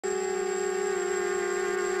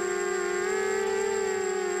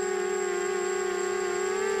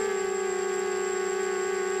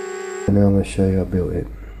And now I'm going to show you how I built it.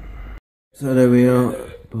 So there we are,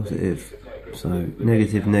 positive, so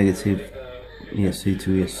negative, negative, ESC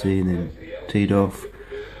to ESC, and then teed off,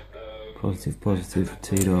 positive, positive,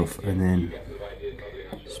 teed off, and then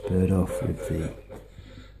spurred off with the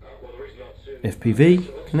FPV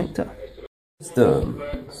connector. It's done.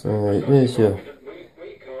 So there's your,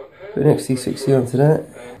 put an XT60 onto that,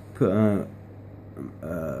 put a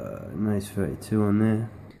Naze32 on there,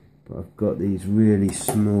 but I've got these really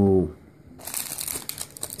small,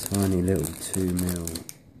 tiny little 2mm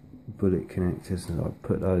bullet connectors, and I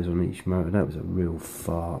put those on each motor. That was a real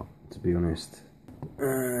fart, to be honest.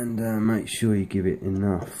 And make sure you give it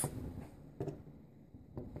enough,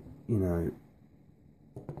 you know,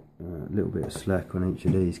 a little bit of slack on each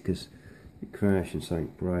of these, because you crash and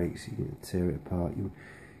something breaks, you're going to tear it apart.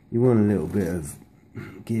 You want a little bit of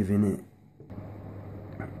give in it.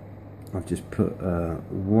 I've just put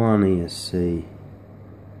one ESC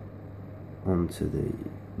onto the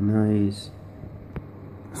Naze.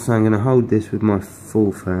 So I'm going to hold this with my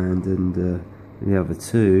fourth hand, and the other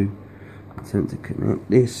two attempt to connect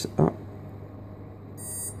this up.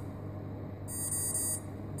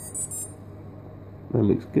 That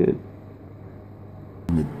looks good.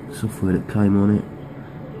 The software that came on it,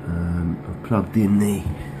 I've plugged in the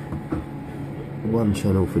one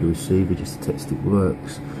channel for the receiver just to test it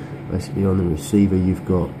works. Basically on the receiver you've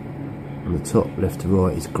got, on the top left to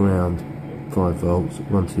right is ground, 5 volts,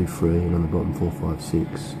 1, 2, 3, and on the bottom 4, 5,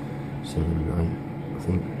 6, 7 and 8 I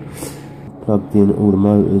think. Plugged in all the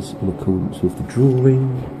motors in accordance with the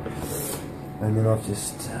drawing, and then I've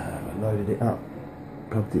just loaded it up,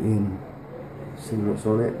 plugged it in, seen what's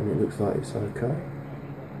on it, and it looks like it's okay.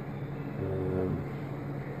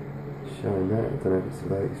 Showing that, I don't know if it's the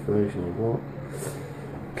latest version or what.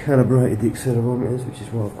 Calibrated the accelerometers, which is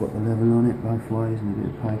why I've got the level on it both ways, and a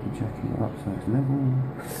bit of paper jacking it up so it's level.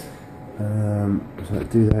 So to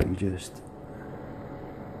do that, you just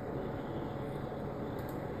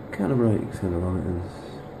calibrate accelerometers,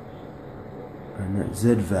 and that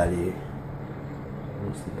Z value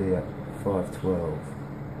wants to be at 512.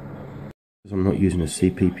 I'm not using a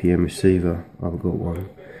CPPM receiver, I've got one.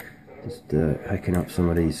 Just hacking up some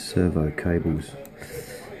of these servo cables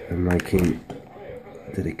and making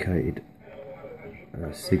dedicated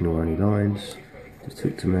signal only lines. Just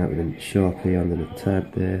took them out with a Sharpie under the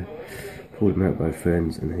tab there, pulled them out both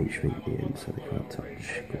ends, and heat shrink the end so they can't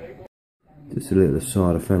touch. Just a little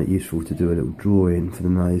aside, I found it useful to do a little drawing for the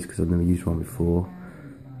Naze because I've never used one before.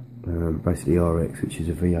 Basically RX, which is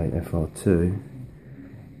a V8FR-II.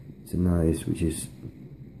 It's a Naze, which is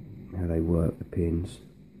how they work, the pins.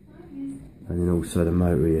 And then also the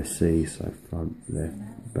motor ESC, so front, left,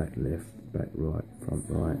 back, right, front,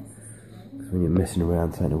 right. Because when you're messing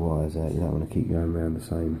around taking the wires out, you don't want to keep going around the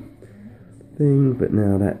same thing. But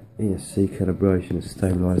now that ESC calibration has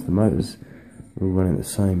stabilised the motors, we're all running at the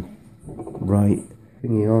same rate.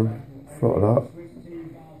 Thingy on, throttle up.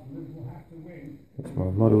 That's my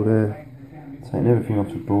model there. Taking everything off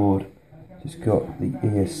the board. Just got the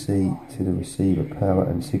ESC to the receiver, power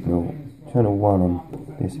and signal. Channel 1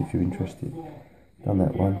 on this if you're interested. Done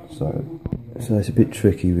that one, so it's a bit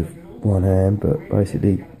tricky with one hand, but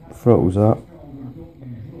basically throttles up,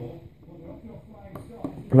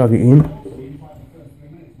 plug it in,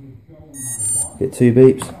 get 2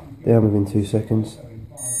 beeps, down within 2 seconds,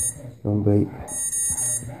 long beep,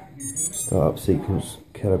 start up sequence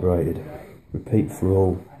calibrated, repeat for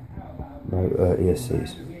all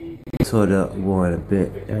ESCs. Tied up wide a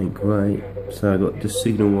bit, ain't great, so I've got just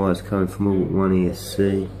signal wires coming from all one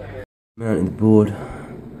ESC. Mounting the board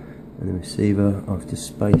and the receiver, I've just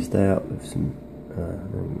spaced out with some,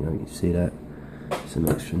 you can see that, some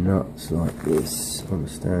extra nuts like this on the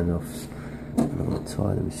standoffs. And I'm going to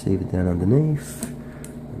tie the receiver down underneath,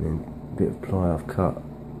 and then a bit of ply I've cut,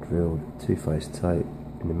 drilled 2-face tape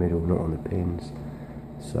in the middle, not on the pins,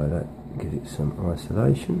 so that gives it some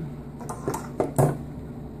isolation.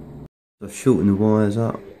 I've shortened the wires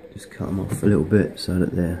up, just cut them off a little bit so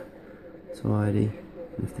that they're tidy.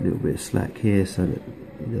 Left a little bit of slack here so that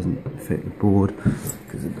it doesn't affect the board,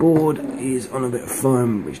 because the board is on a bit of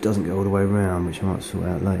foam which doesn't go all the way around, which I might sort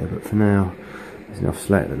out later, but for now there's enough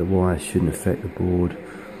slack that the wires shouldn't affect the board.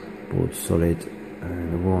 The board's solid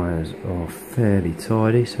and the wires are fairly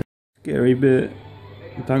tidy. So scary bit,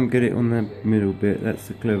 don't get it on that middle bit, that's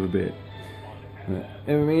the clever bit. But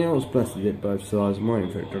everything else Plastidip both sides, I'm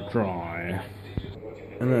waiting for it to dry.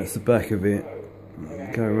 And that's the back of it.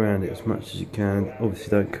 Go around it as much as you can. Obviously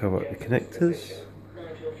don't cover up the connectors.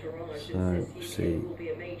 So see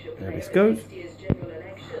how this goes.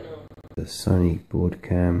 The Sony Board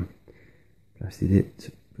Cam,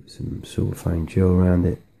 Plastidip, put some silverfane gel around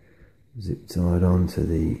it. zip tied onto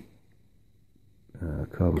the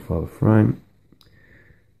carbon fibre frame.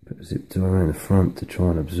 Put a zip tie around the front to try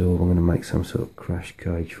and absorb. I'm going to make some sort of crash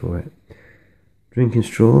cage for it. Drinking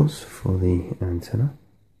straws for the antenna.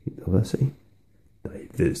 Keep diversity.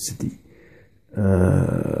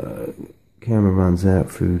 Camera runs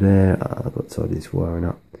out through there. I've got to tie this wiring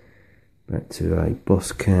up. Back to a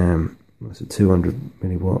Boscam. That's a 200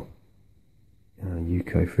 milliwatt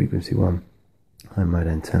UK frequency one. Homemade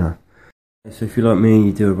antenna. So if you're like me and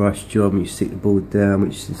you do a rush job and you stick the board down,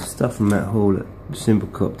 which is stuff from Matt Hall at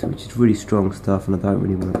Simplecopter, which is really strong stuff, and I don't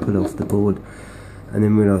really want to pull off the board, and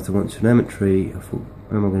then realised I want telemetry, I thought,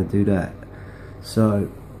 how am I going to do that? So,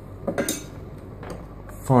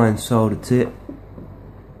 fine solder tip,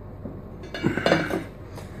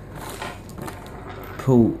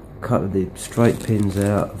 pull a couple of the straight pins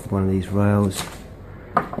out of one of these rails,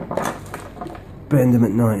 bend them at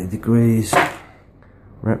 90 degrees,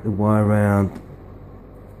 wrap the wire around,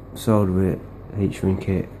 solder it, heat shrink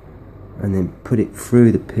it, and then put it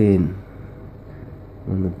through the pin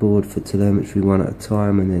on the board for telemetry one at a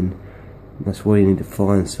time. And then that's why you need a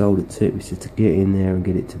fine solder tip, is just to get in there and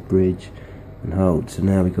get it to bridge and hold. So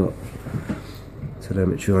now we've got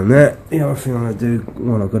telemetry on that. The other thing I'm going to do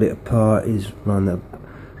when I've got it apart is run the,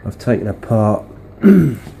 I've taken apart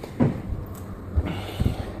it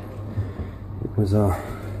was a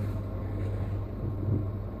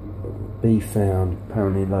B found,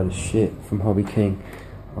 apparently a load of shit from Hobby King.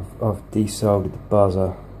 I've desoldered the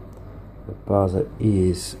buzzer. The buzzer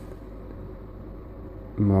is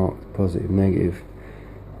marked positive, negative,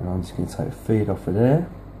 and I'm just going to take the feed off of there,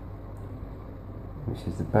 which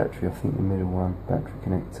is the battery, I think the middle one, battery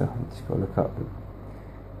connector. I've just got to look up the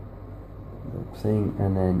thing,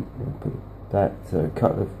 and then put that, so a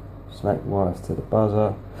couple of slack wires to the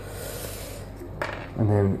buzzer, and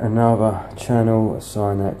then another channel,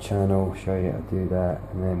 assign that channel, show you how to do that,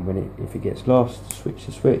 and then when if it gets lost, switch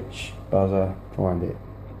the switch, buzzer, find it.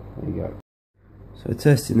 There you go. So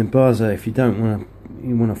testing the buzzer, if you don't want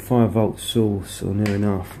you want a 5-volt source or near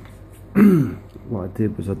enough. What I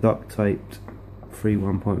did was I duct taped 3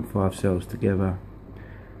 1.5 cells together,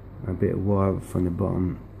 a bit of wire from the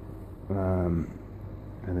bottom, and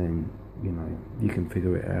then you can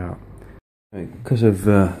figure it out. Because of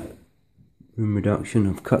room reduction,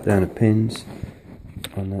 I've cut down the pins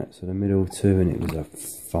on that, so the middle two, and it was a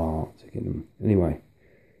fart to get them. Anyway,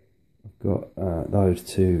 I've got those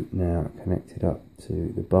two now connected up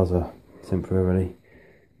to the buzzer temporarily,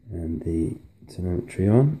 and the telemetry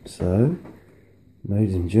on. So,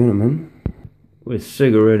 ladies and gentlemen, with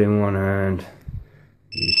cigarette in one hand,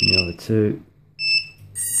 using the other two.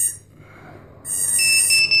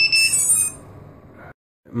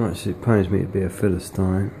 It pains me to be a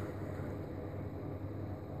Philistine.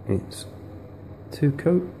 It's 2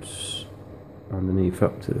 coats underneath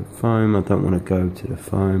up to the foam. I don't want to go to the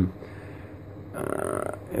foam.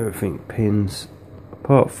 Everything pins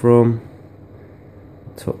apart from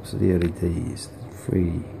the tops of the LEDs.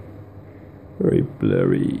 3 very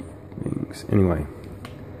blurry things. Anyway,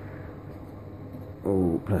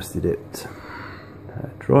 all Plastidip.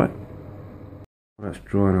 Dry. That's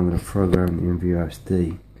drying. I'm going to program the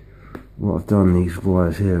MinimOSD. What I've done, these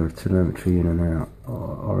wires here are telemetry in and out,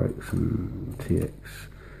 RX and TX.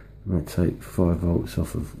 I'm going to take 5 volts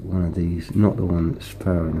off of one of these, not the one that's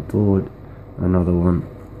powering the board, another one,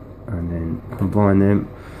 and then combine them.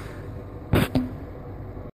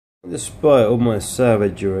 Despite all my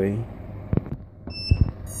savagery,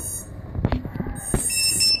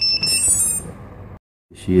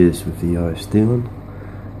 she is with the OSD on,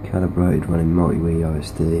 calibrated running multi-wii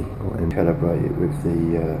OSD, or calibrated with the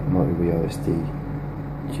multi-wii OSD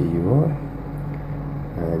GUI,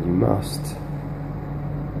 and you must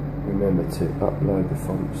remember to upload the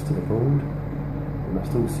fonts to the board. You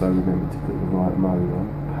must also remember to put the right mode on,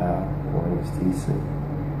 power or NTSC,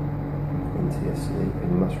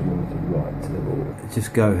 and you must remember to write to the board.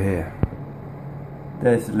 Just go here.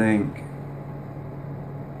 There's the link.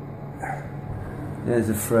 There's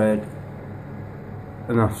a thread.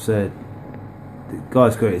 Enough said. The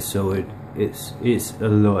guy's got it sorted. It's a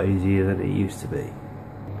lot easier than it used to be.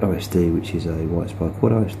 OSD, which is a Whitespy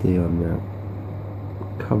quad OSD, I'm now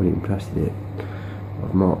covered in Plastidip.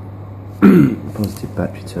 I've marked positive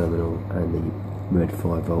battery terminal and the red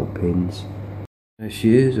 5-volt pins. There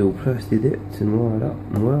she is, all Plastidip and wired up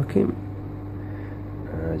and working.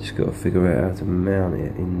 I just got to figure out how to mount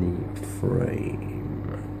it in the frame.